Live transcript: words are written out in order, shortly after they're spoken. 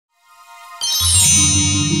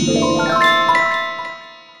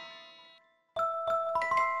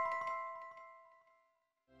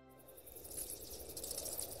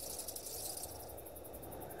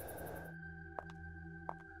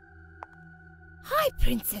Hi,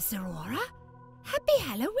 Princess Aurora. Happy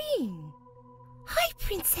Halloween. Hi,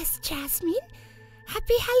 Princess Jasmine.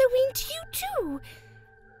 Happy Halloween to you too.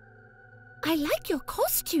 I like your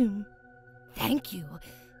costume. Thank you.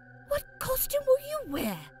 What costume will you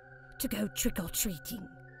wear to go trick-or-treating?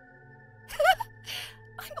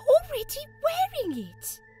 I'm already wearing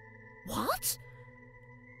it. What?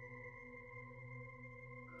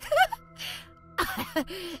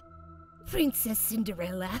 Princess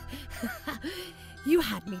Cinderella, you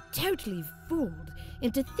had me totally fooled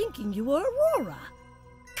into thinking you were Aurora.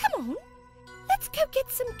 Come on, let's go get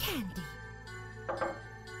some candy.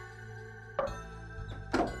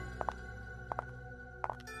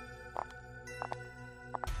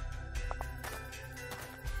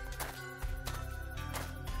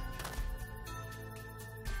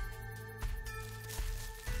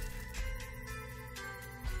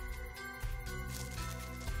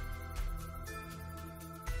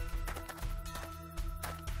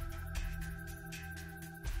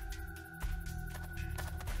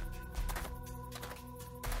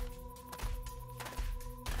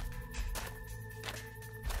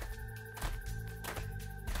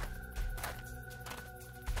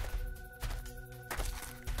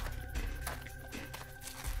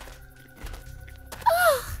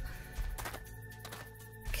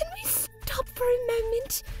 For a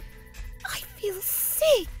moment, I feel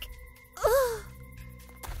sick. Ugh.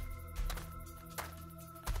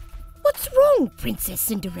 What's wrong, Princess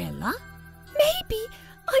Cinderella? Maybe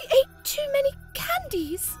I ate too many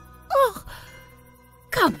candies. Oh,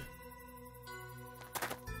 come.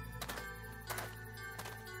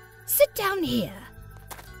 Sit down here.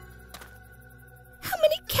 How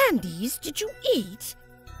many candies did you eat?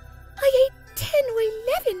 I ate 10 or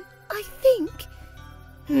 11, I think.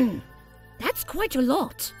 That's quite a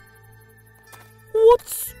lot.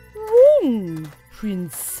 What's wrong,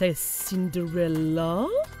 Princess Cinderella?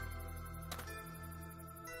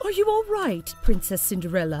 Are you all right, Princess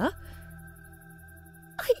Cinderella?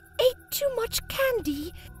 I ate too much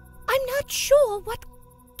candy. I'm not sure what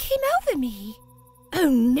came over me. Oh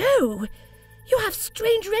no! You have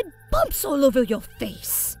strange red bumps all over your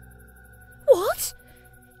face. What?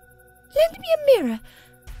 Lend me a mirror.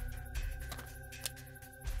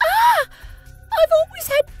 Ah! I've always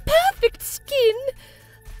had perfect skin.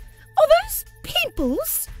 Are those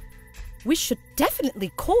pimples? We should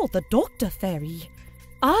definitely call the doctor, Fairy.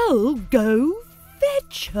 I'll go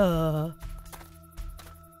fetch her.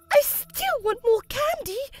 I still want more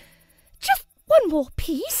candy. Just one more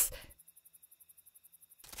piece.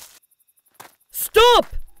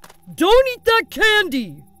 Stop! Don't eat that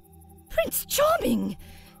candy! Prince Charming,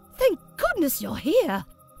 thank goodness you're here.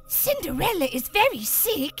 Cinderella is very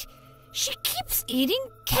sick. She keeps eating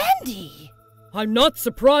candy. I'm not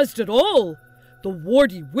surprised at all. The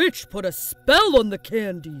warty witch put a spell on the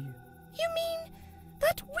candy. You mean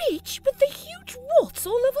that witch with the huge warts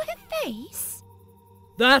all over her face?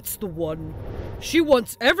 That's the one. She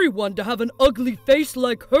wants everyone to have an ugly face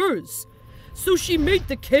like hers. So she made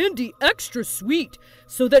the candy extra sweet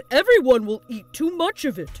so that everyone will eat too much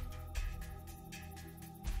of it.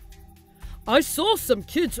 I saw some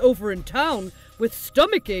kids over in town with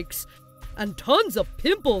stomach aches and tons of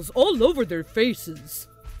pimples all over their faces.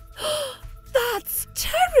 That's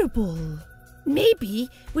terrible. Maybe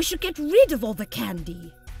we should get rid of all the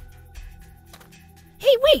candy.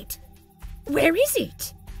 Hey, wait! Where is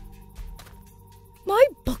it? My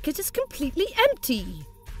bucket is completely empty.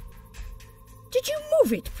 Did you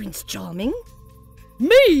move it, Prince Charming?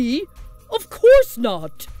 Me? Of course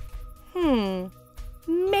not.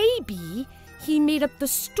 Maybe he made up the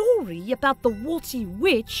story about the warty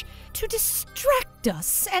witch to distract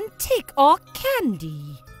us and take our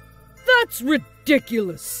candy. That's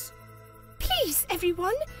ridiculous. Please,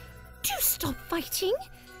 everyone, do stop fighting.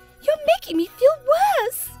 You're making me feel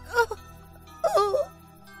worse.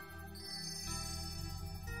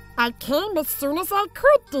 I came as soon as I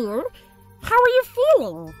could, dear. How are you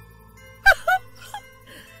feeling?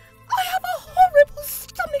 I have a horrible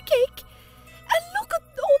stomachache. And look at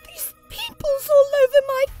all these pimples all over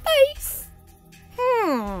my face.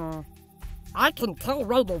 I can tell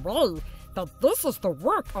right away that this is the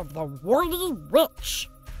work of the warty witch.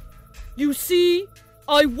 You see,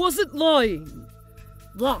 I wasn't lying.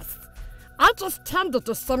 Yes, I just tended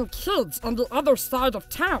to some kids on the other side of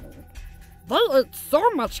town. They ate so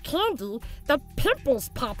much candy that pimples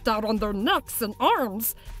popped out on their necks and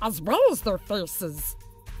arms, as well as their faces.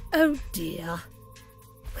 Oh dear.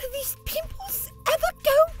 Will these pimples ever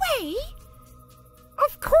go away?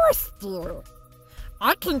 Of course, dear.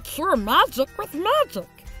 I can cure magic with magic.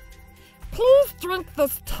 Please drink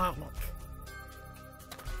this tonic.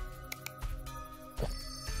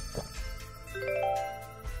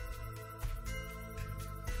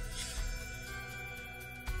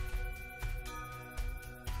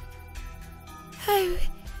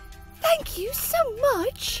 you so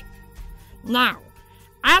much. Now,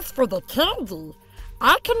 as for the candy,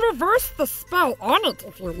 I can reverse the spell on it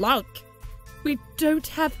if you like. We don't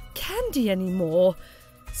have candy anymore,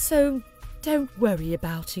 so don't worry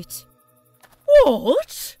about it.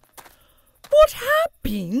 What? What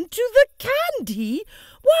happened to the candy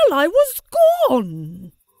while I was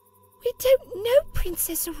gone? We don't know,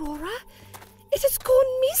 Princess Aurora. It has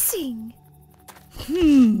gone missing.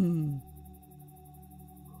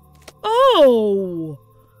 Oh!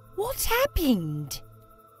 What happened?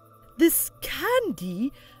 This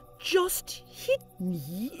candy just hit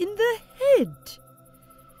me in the head.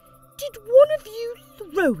 Did one of you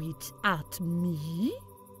throw it at me?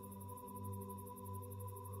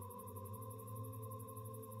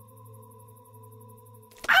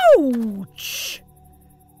 Ouch!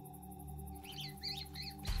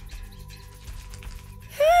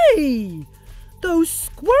 Hey! Those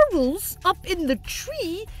squirrels up in the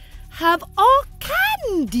tree have our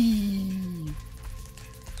candy!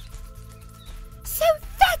 So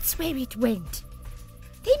that's where it went.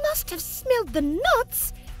 They must have smelled the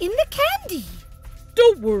nuts in the candy.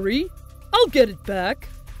 Don't worry, I'll get it back.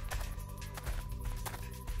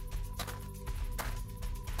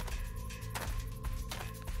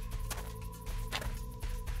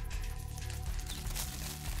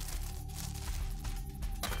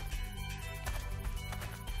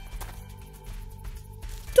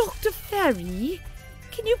 Dr. Fairy,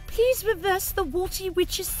 can you please reverse the Watery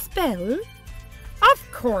Witch's spell?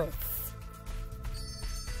 Of course.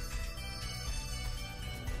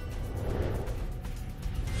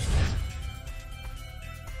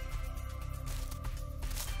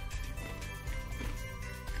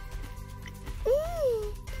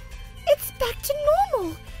 It's back to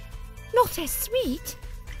normal. Not as sweet.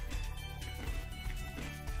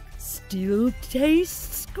 Still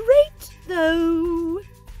tastes great, though.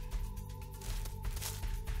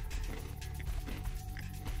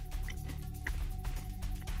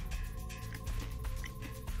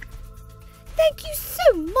 Thank you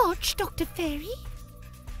so much, Dr. Fairy.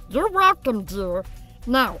 You're welcome, dear.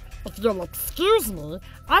 Now, if you'll excuse me,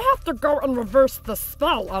 I have to go and reverse the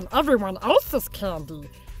spell on everyone else's candy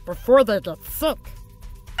before they get sick.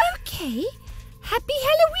 Okay. Happy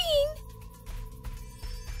Halloween.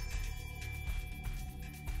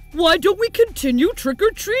 Why don't we continue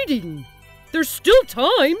trick-or-treating? There's still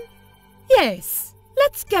time. Yes,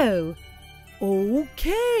 let's go.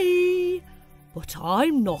 Okay, but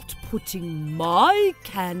I'm not putting my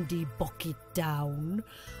candy bucket down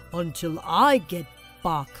until I get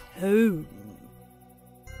back home.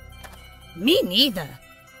 Me neither.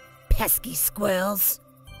 Pesky squirrels.